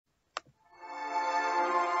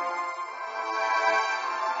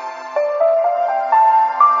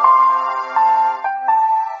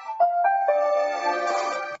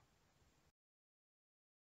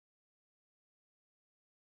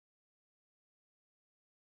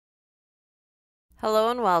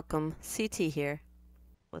Hello and welcome. CT here.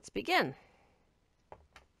 Let's begin.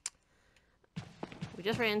 We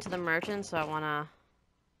just ran into the merchant, so I want to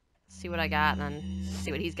see what I got and then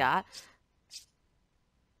see what he's got.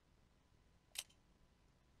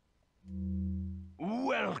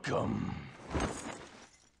 Welcome.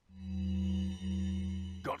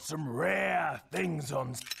 Got some rare things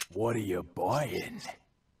on. What are you buying?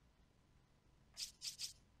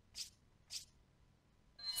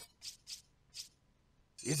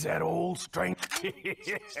 Is that all, strength?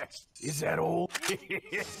 Is that all? Thank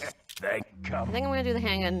you. I think I'm going to do the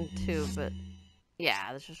handgun too, but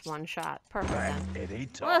yeah, that's just one shot. Perfect then.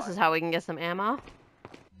 Well, this is how we can get some ammo.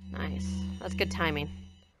 Nice. That's good timing.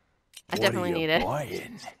 I definitely need it.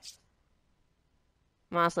 Buying?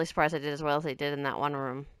 I'm honestly surprised I did as well as they did in that one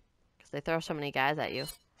room. Because they throw so many guys at you.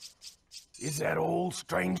 Is that all,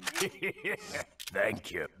 strange?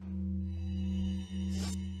 Thank you.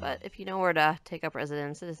 But if you know where to take up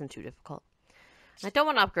residence, it isn't too difficult. And I don't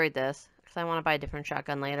want to upgrade this, because I want to buy a different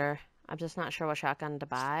shotgun later. I'm just not sure what shotgun to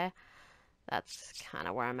buy. That's kind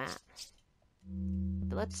of where I'm at.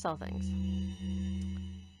 But let's sell things.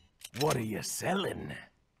 What are you selling?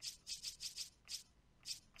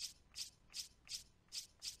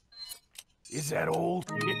 Is that all?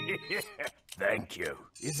 Thank you.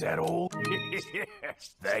 Is that all?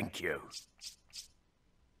 Thank you.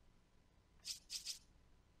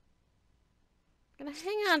 I'm gonna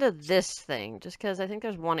hang on to this thing, just because I think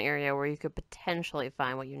there's one area where you could potentially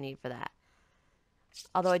find what you need for that.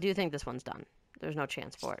 Although I do think this one's done. There's no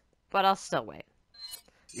chance for it. But I'll still wait.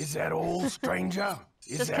 Is that all, stranger?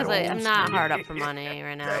 Just because I'm not hard up for money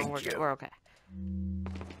right now. We're okay.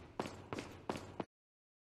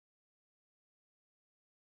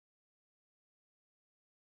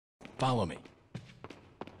 Follow me.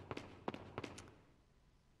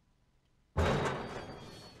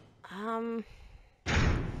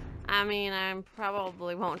 I mean, I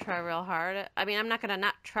probably won't try real hard. I mean, I'm not gonna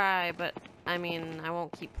not try, but I mean, I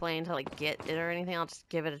won't keep playing till I get it or anything. I'll just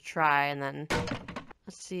give it a try and then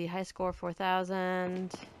let's see. High score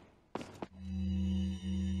 4,000.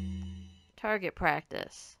 Target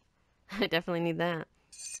practice. I definitely need that.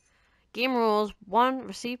 Game rules: 1.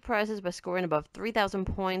 Receive prizes by scoring above 3,000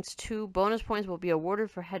 points. 2. Bonus points will be awarded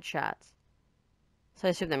for headshots. So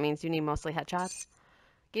I assume that means you need mostly headshots.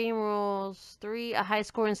 Game rules: 3. A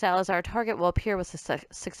high-scoring Salazar target will appear with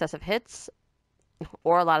successive hits,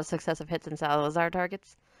 or a lot of successive hits in Salazar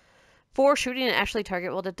targets. 4. Shooting an Ashley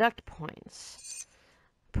target will deduct points.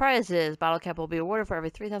 Prizes: bottle cap will be awarded for every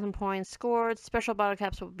 3,000 points scored. Special bottle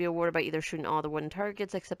caps will be awarded by either shooting all the wooden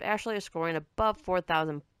targets except Ashley or scoring above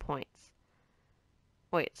 4,000 points.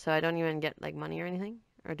 Wait, so I don't even get, like, money or anything?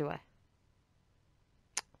 Or do I?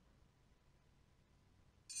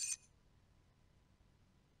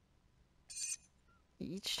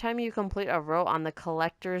 Each time you complete a row on the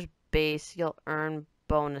collector's base, you'll earn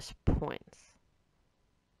bonus points.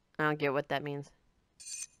 I don't get what that means.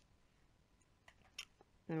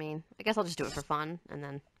 I mean, I guess I'll just do it for fun, and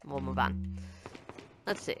then we'll move on.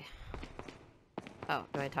 Let's see. Oh,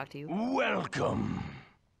 do I talk to you? Welcome.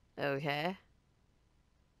 Okay.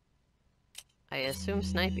 I assume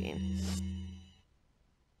sniping.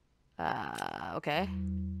 Okay.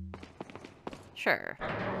 Sure.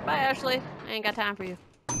 Bye, Ashley. I ain't got time for you.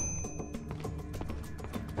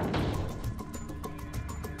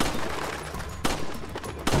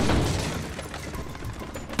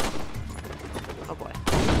 Oh boy.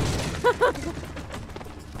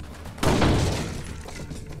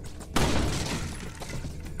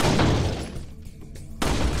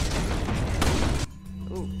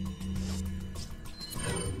 Ooh.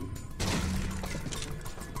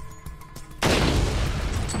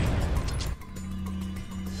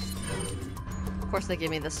 Of course they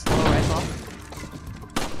give me the slow rifle.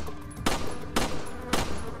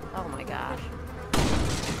 Oh my gosh.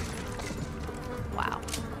 Wow.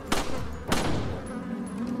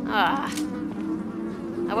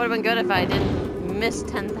 That would have been good if I didn't miss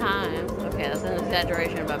 10 times. Okay, that's an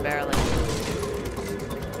exaggeration, but barely.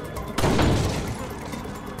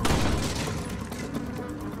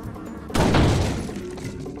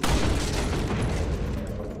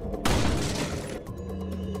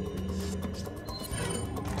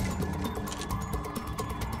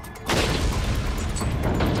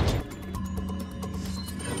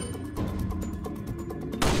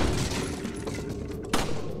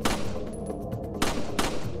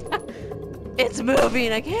 It's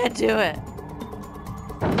moving, I can't do it.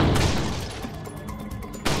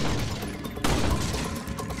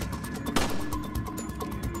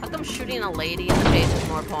 How come shooting a lady in the face is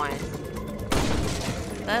more points?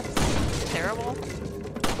 That's terrible.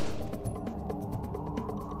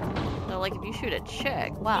 like, if you shoot a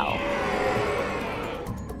chick, wow.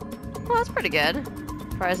 Well, that's pretty good.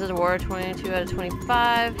 Prizes awarded 22 out of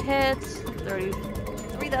 25. Hits,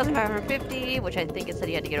 3,550, which I think it said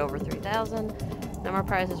you had to get over 3,000. Number of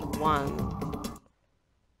prizes, 1.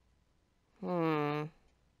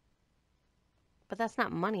 But that's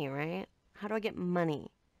not money, right? How do I get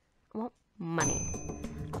money? I want money.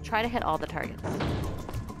 I'll try to hit all the targets.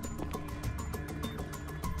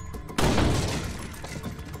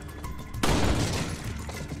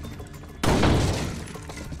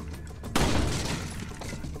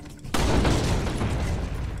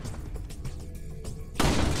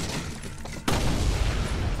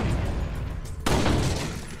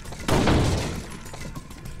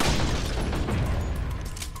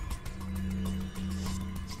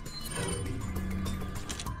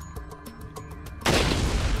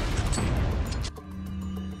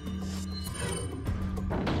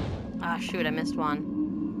 Ah, shoot, I missed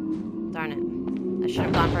one. Darn it. I should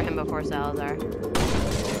have gone for him before Salazar.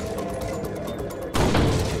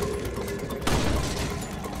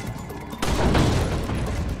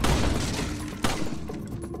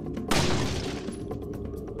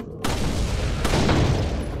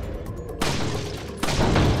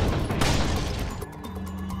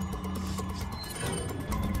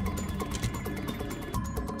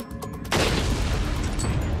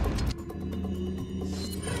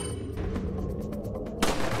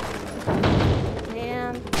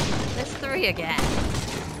 Again.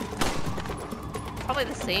 Probably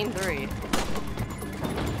the same 3.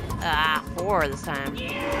 Ah, 4 this time.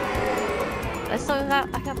 I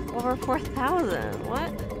got over 4,000.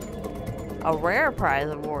 What? A rare prize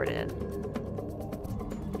awarded.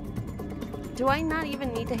 Do I not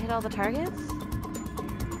even need to hit all the targets?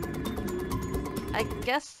 I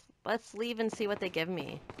guess let's leave and see what they give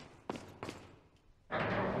me.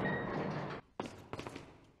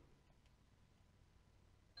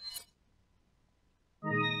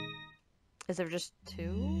 Is there just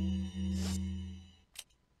 2?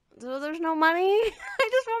 So there's no money? I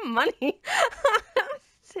just want money.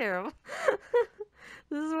 It's terrible.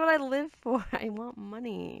 This is what I live for. I want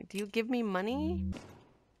money. Do you give me money?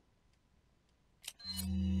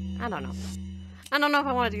 I don't know. I don't know if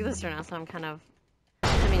I want to do this or not, so I'm kind of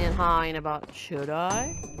hemming and hawing about, should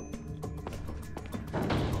I?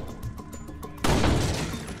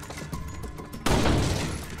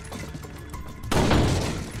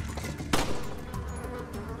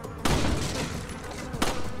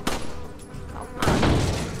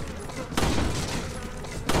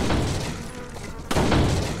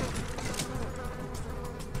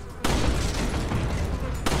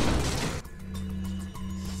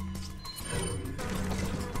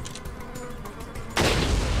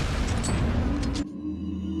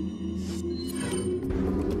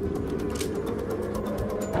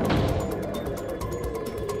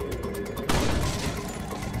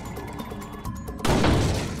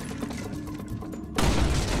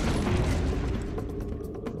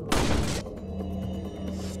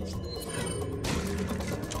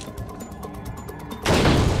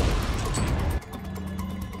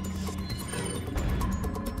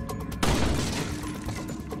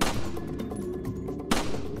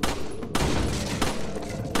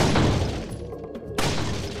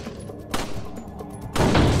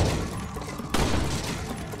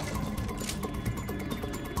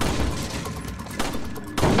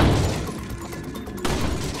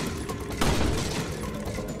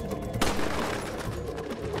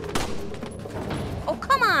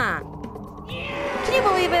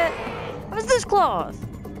 This close.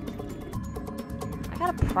 I got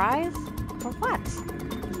a prize? For what?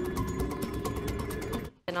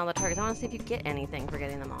 And all the targets. I want to see if you get anything for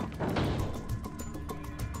getting them all.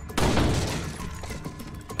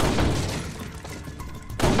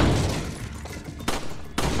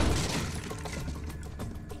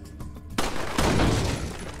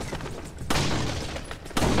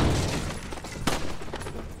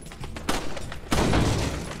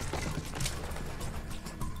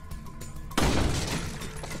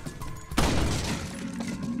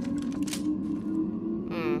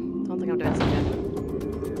 Don't think I'm doing so good.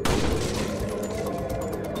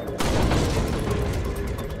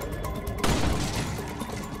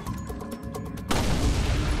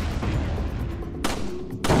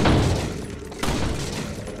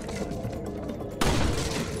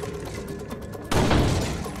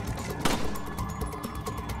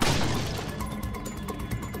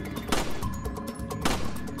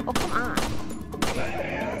 Oh, come on.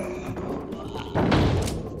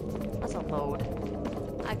 That's a load.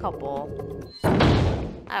 I call bull.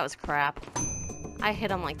 That was crap. I hit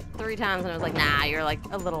him like 3 times and I was like, nah, you're like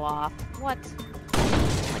a little off. What?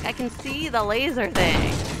 Like Like, I can see the laser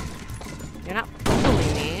thing. You're not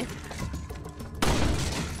fooling me.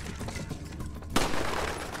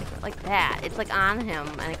 Like that. It's like on him,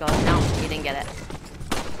 and it goes, no, you didn't get it.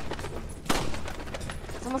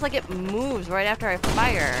 It's almost like it moves right after I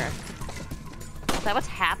fire. Is that what's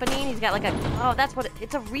happening? He's got like a, oh, that's what,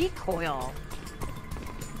 it's a recoil.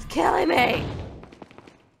 It's killing me.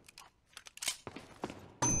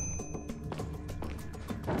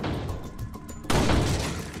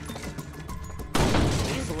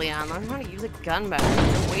 Jeez, Leon, learn how to use a gun better.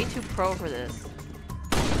 You're way too pro for this.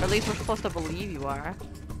 Or at least we're supposed to believe you are.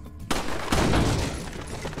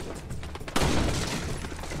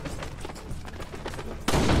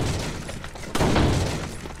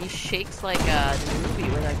 He shakes like a movie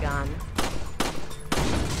with a gun.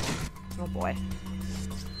 Oh boy.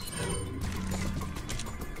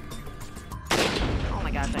 Oh my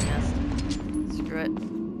gosh, I missed. Screw it.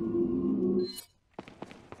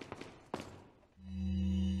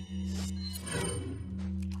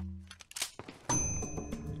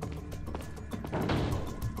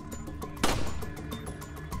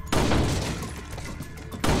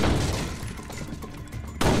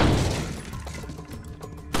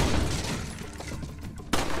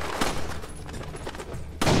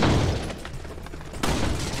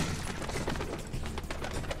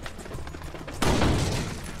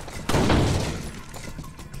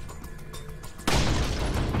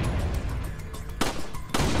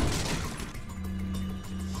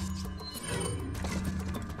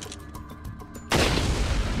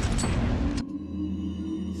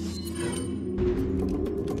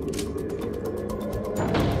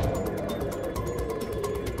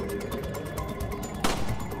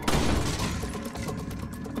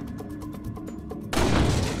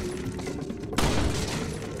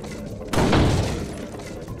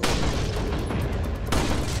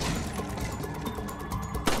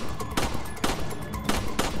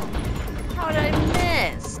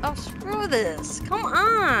 This. Come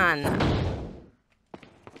on.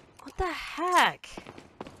 What the heck?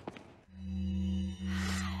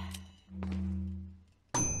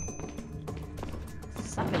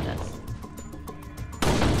 Suck at this.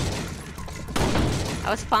 I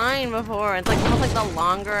was fine before. It's like almost like the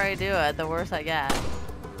longer I do it, the worse I get.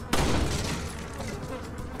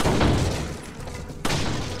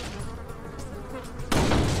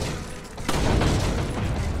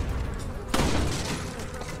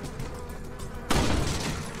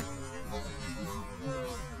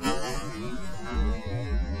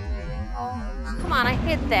 I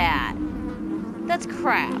hit that. That's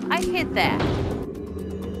crap. I hit that.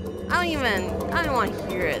 I don't want to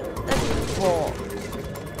hear it. That's bull.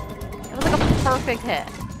 It was like a perfect hit.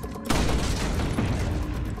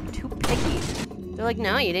 Too picky. They're like,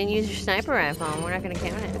 no, you didn't use your sniper rifle. We're not going to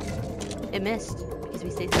count it. It missed because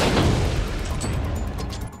we stayed safe.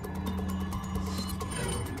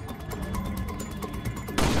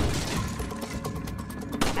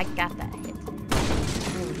 I got that hit.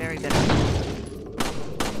 I'm very bitter.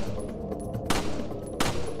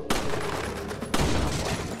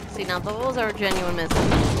 See, now those are genuine misses.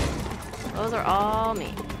 Those are all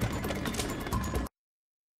me.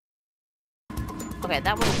 Okay,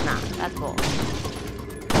 that one's not. That's bull.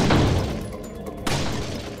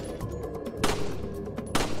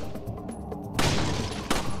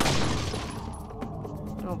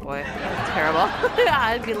 Oh boy, that's terrible.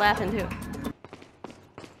 I'd be laughing too.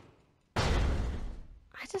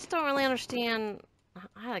 I just don't really understand.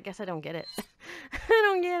 I guess I don't get it. I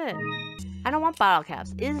don't get it. I don't want bottle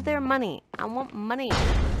caps. Is there money? I want money.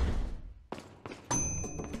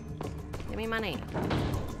 Give me money.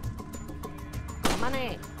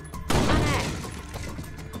 Money. Money.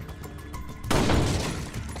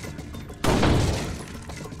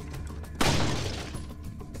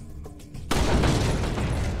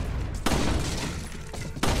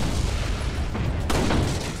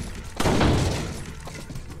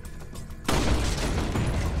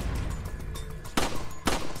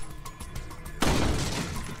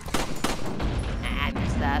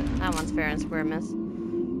 That one's fair and square miss.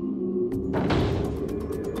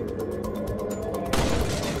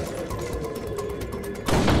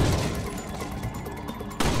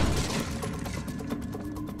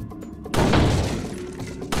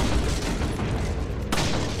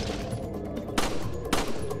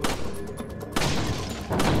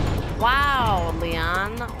 Wow,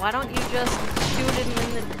 Leon. Why don't you just shoot him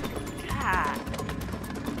in the... God.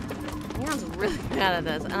 Leon's really bad at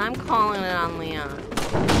this, and I'm calling it on Leon.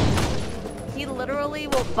 He literally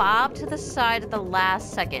will bob to the side at the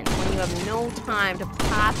last second when you have no time to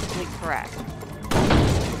possibly correct.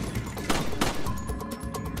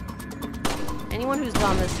 And anyone who's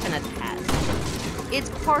done this can attest. It's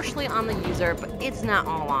partially on the user, but it's not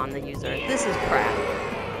all on the user. This is crap.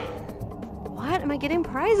 What am I getting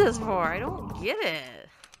prizes for? I don't get it.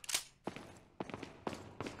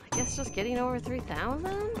 I guess just getting over 3,000?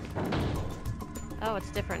 Oh, it's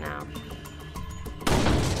different now.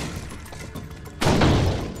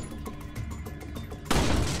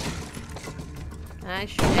 Can I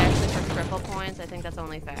shoot Ashley for triple points? I think that's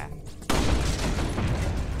only fair.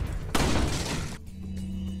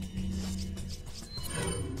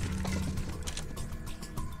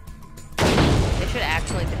 They should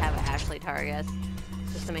actually have Ashley targets,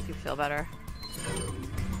 just to make you feel better.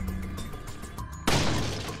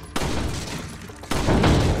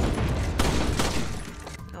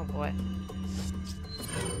 Oh boy.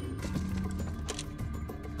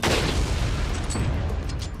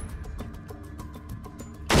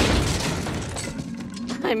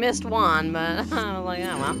 I missed one, but I was like,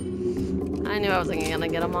 oh well. I knew I wasn't gonna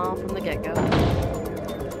get them all from the get-go.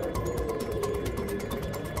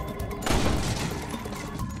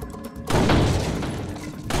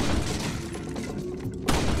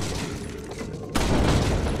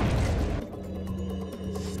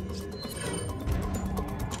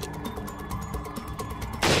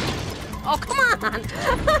 Oh, come on!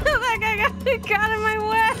 That guy got in my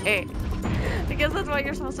way! I guess that's why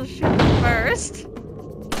you're supposed to shoot first.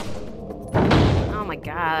 Oh my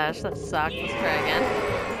gosh, that sucked. Let's try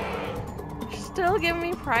again. You're still giving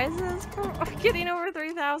me prizes for getting over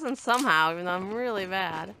 3,000 somehow, even though I'm really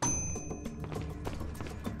bad.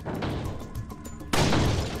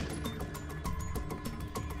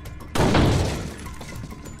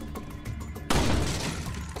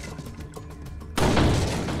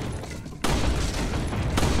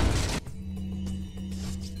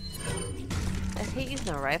 I hate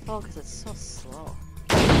using the rifle because it's so slow.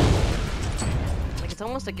 Like, it's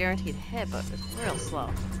almost a guaranteed hit, but it's real slow.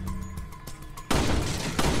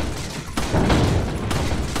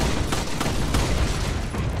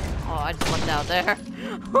 Oh, I just looked out there.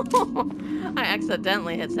 I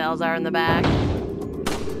accidentally hit Salazar in the back.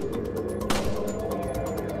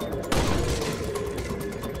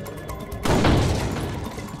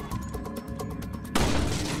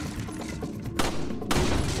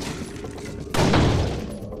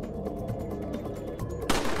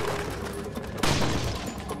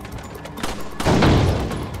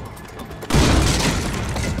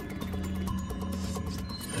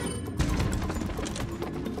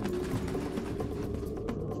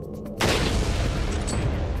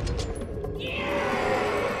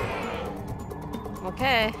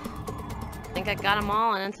 Okay. I think I got them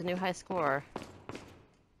all and it's a new high score.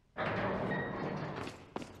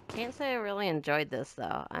 Can't say I really enjoyed this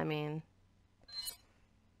though. I mean...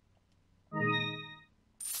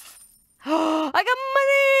 I got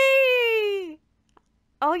money!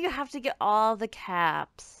 Oh, you have to get all the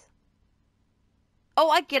caps. Oh,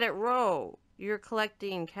 I get it, row. You're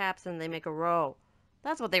collecting caps and they make a row.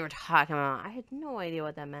 That's what they were talking about. I had no idea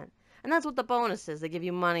what that meant. And that's what the bonus is. They give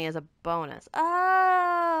you money as a bonus.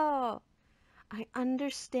 Oh! I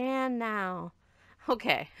understand now.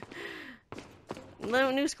 Okay.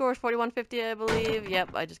 New score is 4150, I believe.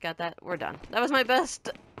 Yep, I just got that. We're done. That was my best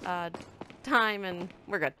time, and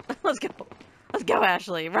we're good. Let's go. Let's go,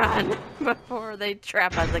 Ashley. Run before they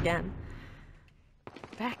trap us again.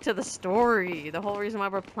 Back to the story. The whole reason why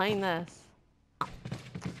we're playing this.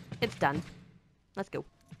 It's done. Let's go.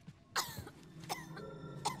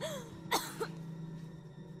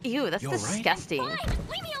 Ew, that's disgusting. Fine,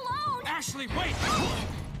 leave me alone! Ashley, wait!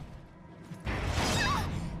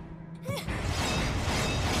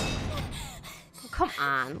 Come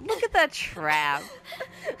on, look at that trap.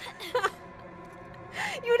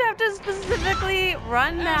 You'd have to specifically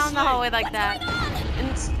run down the hallway like that.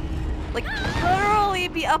 And, like, literally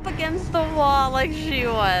be up against the wall like she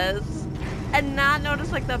was. And not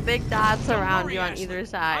notice, like, the big dots around you on either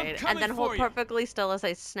side. And then hold perfectly still as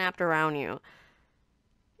I snapped around you.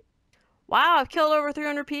 Wow, I've killed over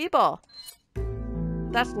 300 people.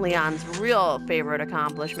 That's Leon's real favorite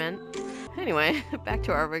accomplishment. Anyway, back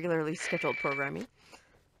to our regularly scheduled programming.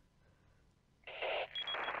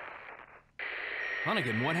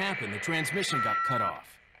 Hunnigan, what happened? The transmission got cut off.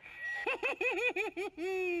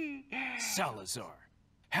 Salazar,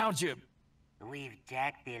 how'd you... We've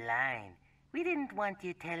jacked the line. We didn't want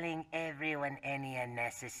you telling everyone any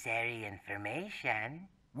unnecessary information.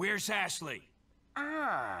 Where's Ashley?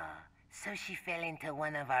 Ah, so she fell into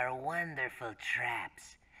one of our wonderful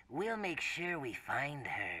traps. We'll make sure we find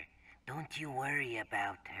her. Don't you worry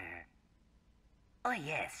about her. Oh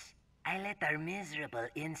yes, I let our miserable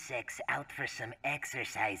insects out for some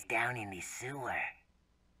exercise down in the sewer.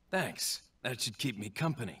 Thanks. That should keep me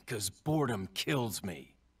company, 'cause boredom kills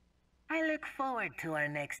me. I look forward to our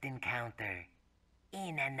next encounter.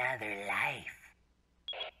 In another life.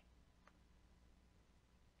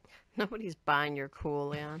 Nobody's buying your cool,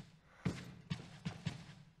 Leon.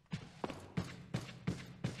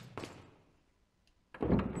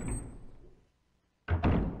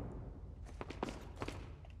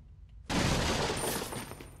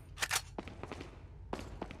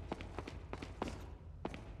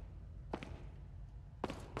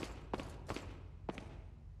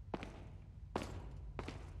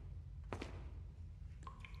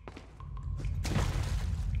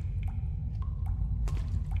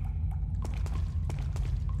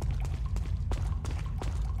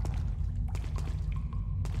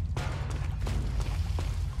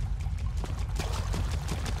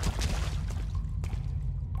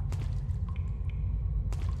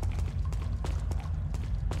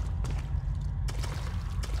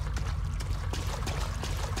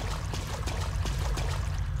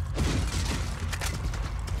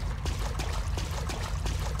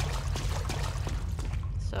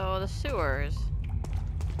 So, the sewers.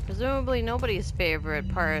 Presumably nobody's favorite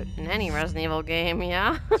part in any Resident Evil game,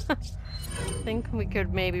 yeah? Think we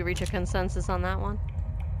could maybe reach a consensus on that one?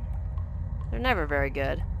 They're never very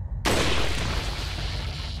good.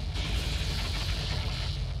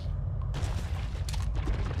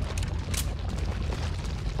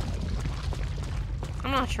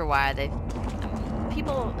 I'm not sure why they...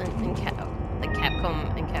 people in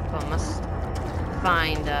Capcom must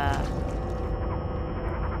find,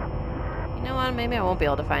 you know what, maybe I won't be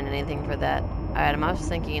able to find anything for that item. I was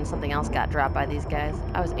thinking something else got dropped by these guys.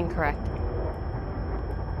 I was incorrect.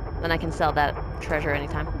 Then I can sell that treasure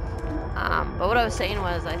anytime. But what I was saying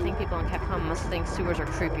was, I think people in Capcom must think sewers are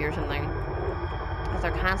creepy or something. Because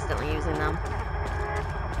they're constantly using them.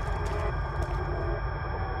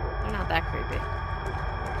 They're not that creepy.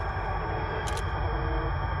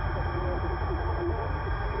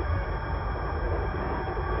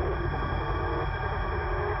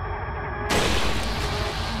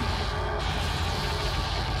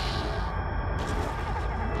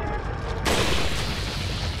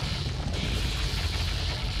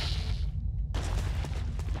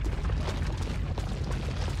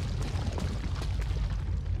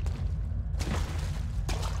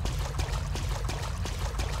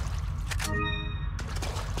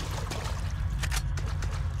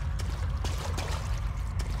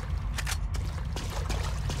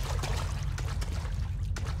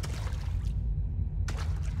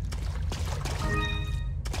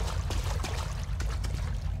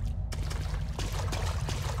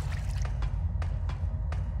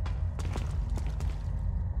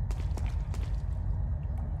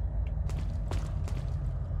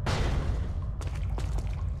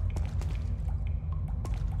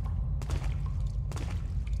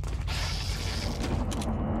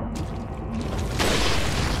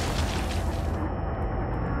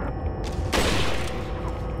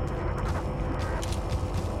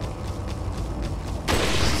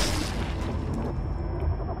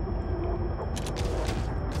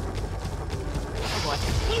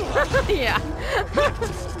 Yeah.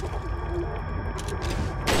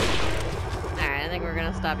 Alright, I think we're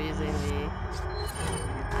gonna stop using the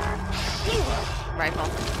rifle.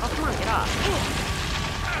 Oh, come on, get off.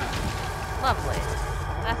 Lovely.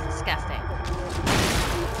 That's disgusting.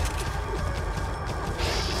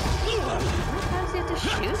 How does he have to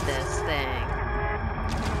shoot this thing?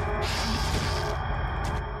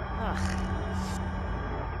 Ugh.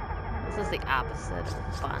 This is the opposite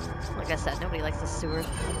of fun. Like I said, nobody likes the sewers.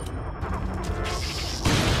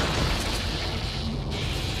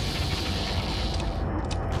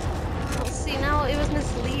 Well, see, now it was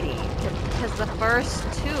misleading because the first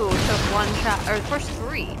two took one shot, or the first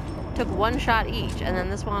three took one shot each, and then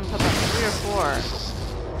this one took like 3 or 4.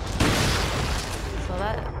 So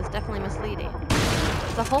that is definitely misleading.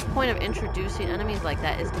 The whole point of introducing enemies like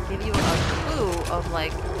that is to give you a clue of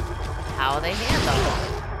like how they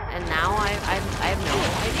handle. And now I have no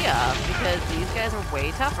idea, because these guys are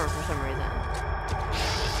way tougher for some reason.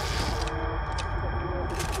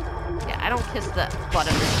 Yeah, I don't kiss the butt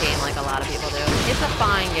of this game like a lot of people do. It's a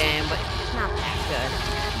fine game, but it's not that good.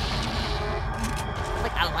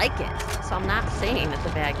 Like, I like it, so I'm not saying it's a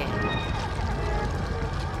bad game.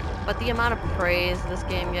 But the amount of praise this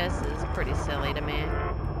game gets is pretty silly to me.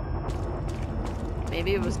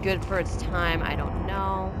 Maybe it was good for its time, I don't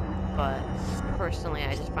know. But personally,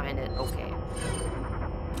 I just find it okay.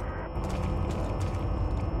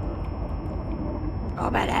 Oh,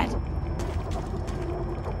 bad.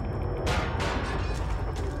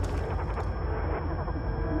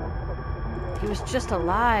 He was just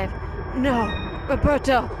alive. No!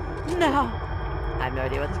 Roberto! No! I have no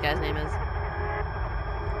idea what this guy's name is.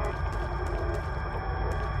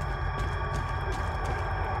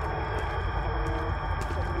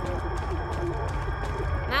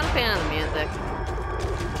 Not a fan of the music.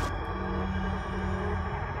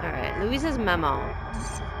 Alright, Louise's memo.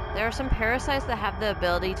 There are some parasites that have the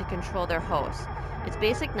ability to control their hosts. It's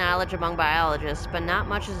basic knowledge among biologists, but not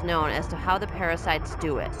much is known as to how the parasites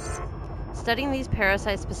do it. Studying these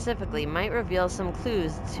parasites specifically might reveal some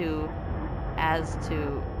clues as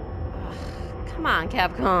to... Ugh, come on,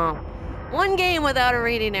 Capcom. One game without a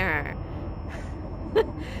reading error.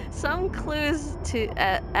 Some clues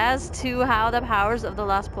as to how the powers of the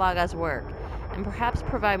Las Plagas work, and perhaps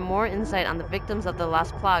provide more insight on the victims of the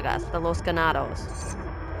Las Plagas, the Los Ganados.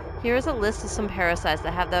 Here is a list of some parasites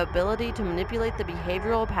that have the ability to manipulate the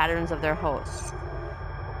behavioral patterns of their hosts.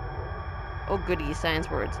 Oh goody, science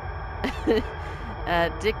words.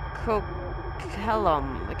 Dicochelum.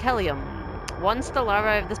 Once the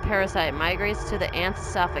larva of this parasite migrates to the ant's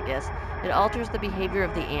esophagus, it alters the behavior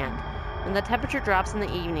of the ant. When the temperature drops in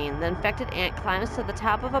the evening, the infected ant climbs to the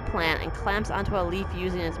top of a plant and clamps onto a leaf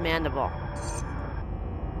using its mandible.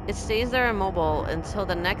 It stays there immobile until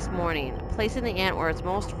the next morning, placing the ant where it's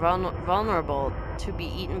most vulnerable to be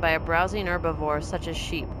eaten by a browsing herbivore such as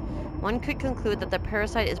sheep. One could conclude that the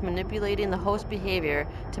parasite is manipulating the host behavior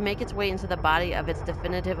to make its way into the body of its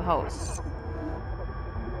definitive host.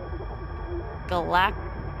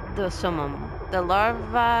 Galactosomum. The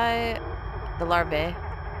larvae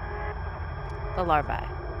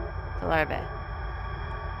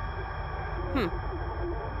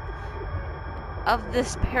of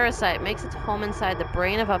this parasite makes its home inside the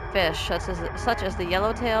brain of a fish, such as the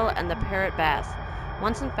yellowtail and the parrot bass.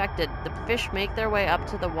 Once infected, the fish make their way up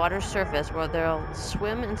to the water's surface where they'll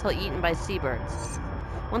swim until eaten by seabirds.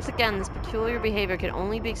 Once again, this peculiar behavior can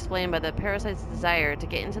only be explained by the parasite's desire to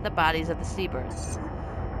get into the bodies of the seabirds.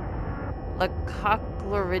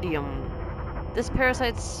 Leucochloridium. This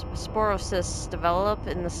parasite's sporocysts develop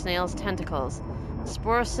in the snail's tentacles.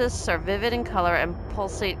 Sporocysts are vivid in color and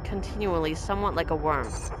pulsate continually, somewhat like a worm.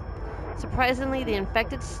 Surprisingly, the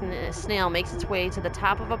infected snail makes its way to the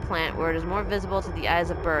top of a plant where it is more visible to the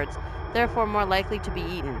eyes of birds, therefore more likely to be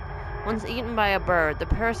eaten. Once eaten by a bird, the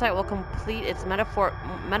parasite will complete its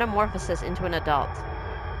metamorphosis into an adult.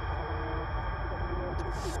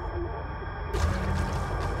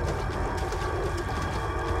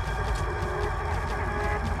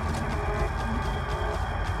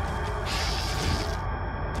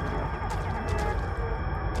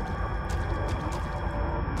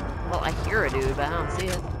 Well, I hear a dude, but I don't see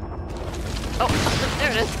it. Oh,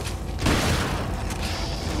 there it is.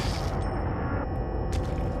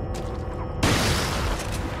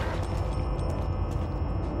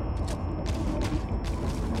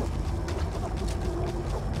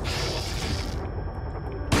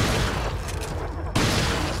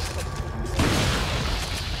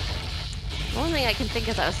 The only thing I can think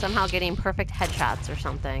is I was somehow getting perfect headshots or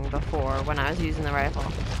something before when I was using the rifle.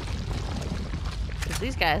 Because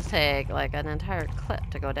these guys take like an entire clip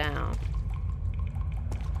to go down.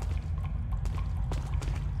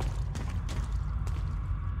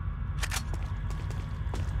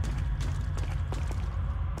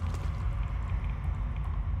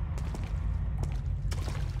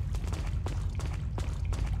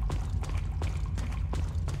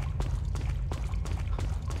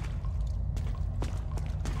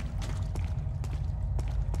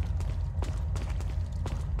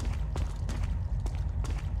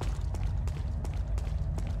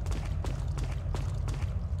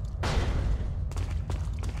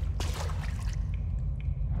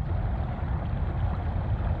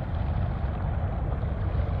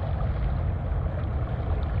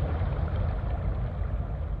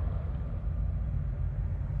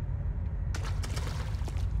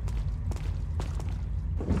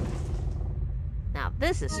 Now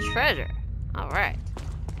this is treasure. All right.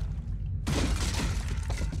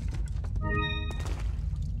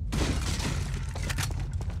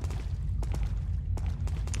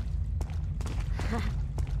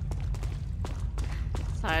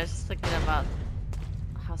 Sorry, I was just thinking about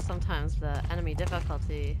how sometimes the enemy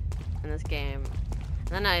difficulty in this game,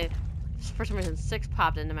 and then for some reason 6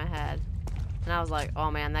 popped into my head, and I was like,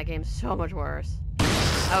 oh man, that game's so much worse.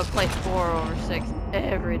 I would play 4 over 6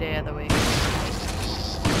 every day of the week.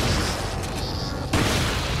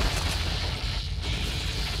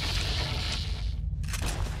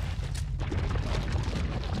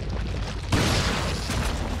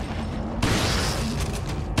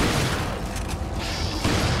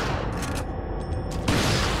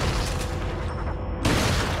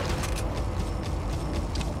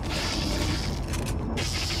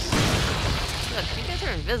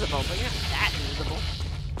 invisible, but you're not that invisible.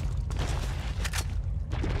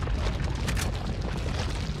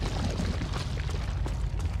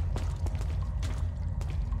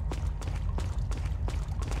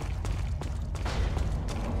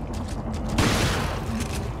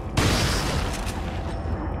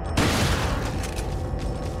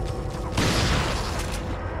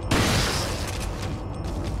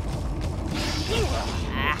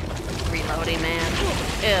 Reloading, man.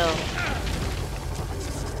 Ew.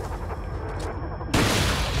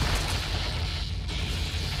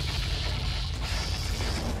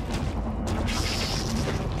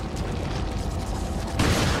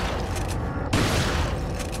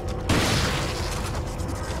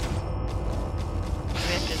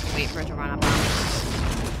 Maybe I should just wait for it to run up on me.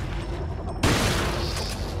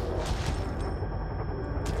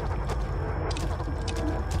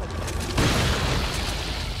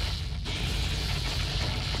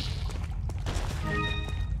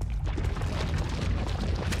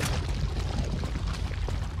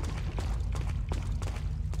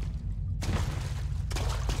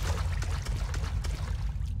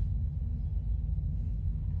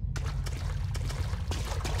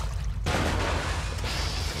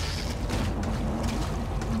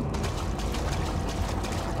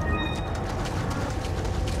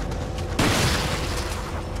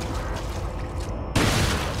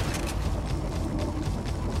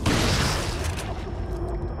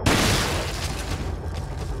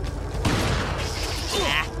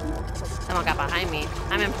 Someone got behind me.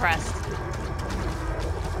 I'm impressed.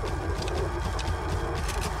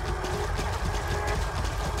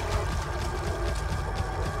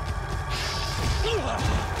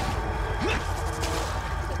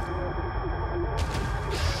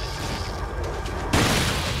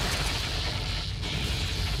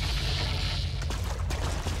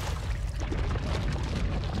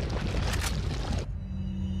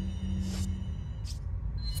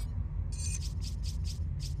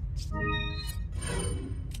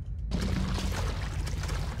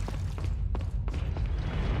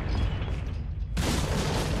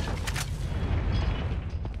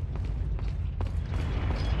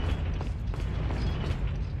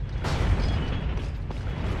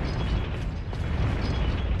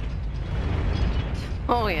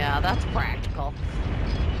 Oh yeah, that's practical.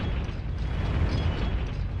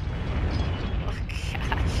 Oh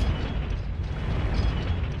gosh.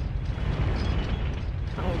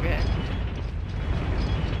 Okay.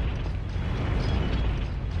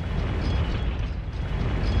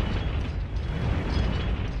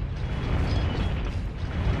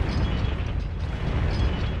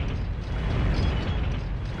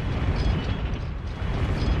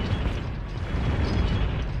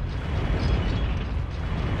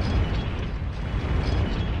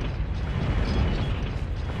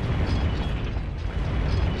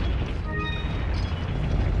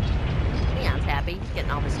 He's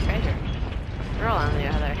getting all this treasure. Girl, on the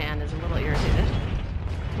other hand, is a little irritated.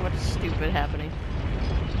 Too much stupid happening.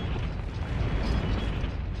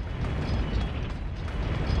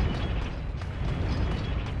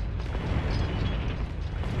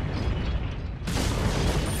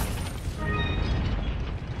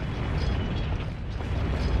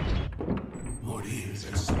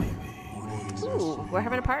 Ooh, we're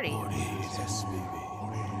having a party.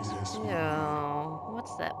 Yo,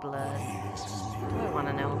 what's that blood? What do I want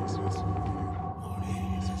to know?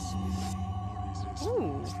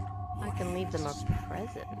 Ooh, I can leave them a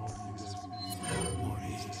present.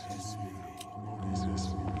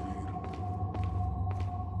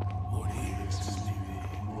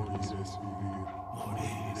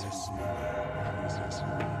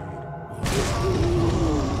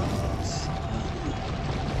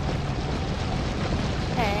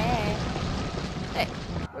 Hey, hey,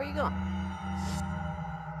 where are you going?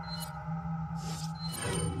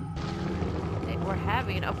 Hey, we're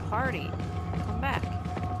having a party. Come back.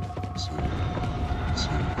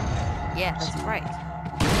 Yeah, that's right.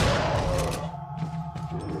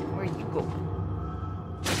 Where are you going?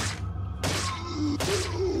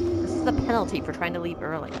 This is the penalty for trying to leave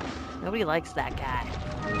early. Nobody likes that guy.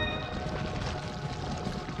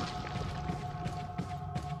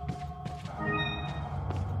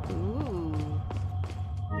 Ooh.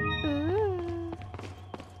 Ooh.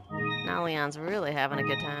 Now Leon's really having a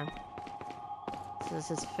good time. This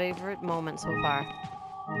is his favorite moment so far.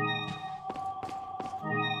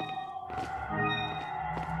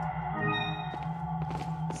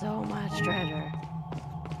 So much treasure.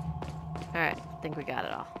 Alright, I think we got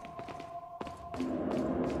it all.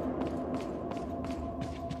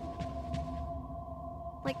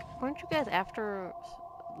 Like, weren't you guys after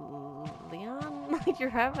Leon? Like you're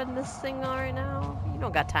having this thing on right now? You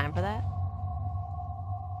don't got time for that.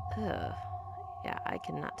 Ugh. Yeah, I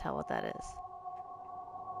cannot tell what that is.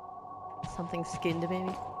 Something skinned,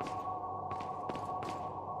 maybe?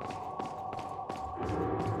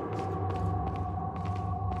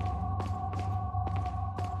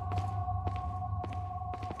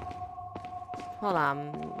 Hold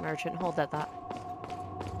on, merchant. Hold that thought.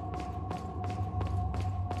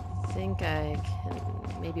 Think I can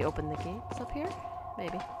maybe open the gates up here?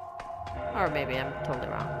 Maybe. Or maybe I'm totally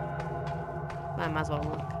wrong. I might as well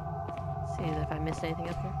look. See if I missed anything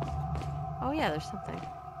up here. Oh yeah, there's something.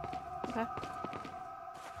 Okay.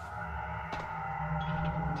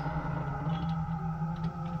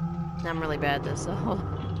 I'm really bad at this, so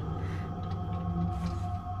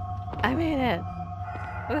I made it!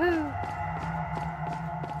 Woohoo!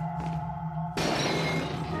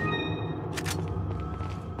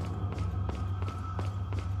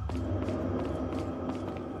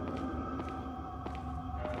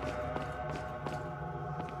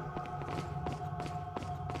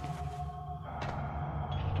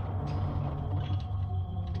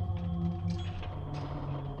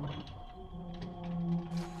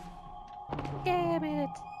 Yay, I made it!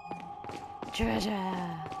 Treasure!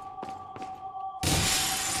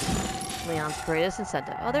 Leon's greatest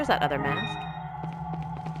incentive. Oh, there's that other mask.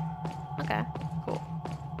 Okay, cool.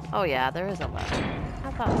 Oh yeah, there is a lever.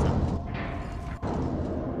 I thought so.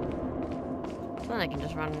 So then I can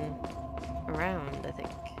just run around, I think.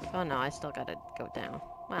 Oh no, I still gotta go down.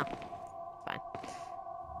 Well, fine.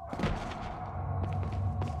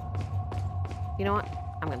 You know what?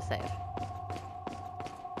 I'm gonna save.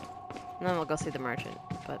 And then we'll go see the merchant.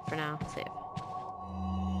 But for now, save.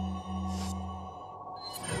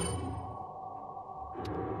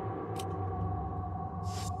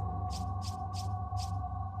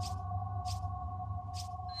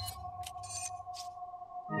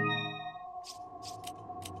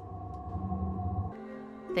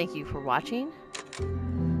 Thank you for watching.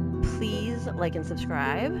 Please like and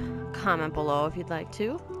subscribe. Comment below if you'd like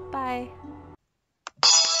to. Bye.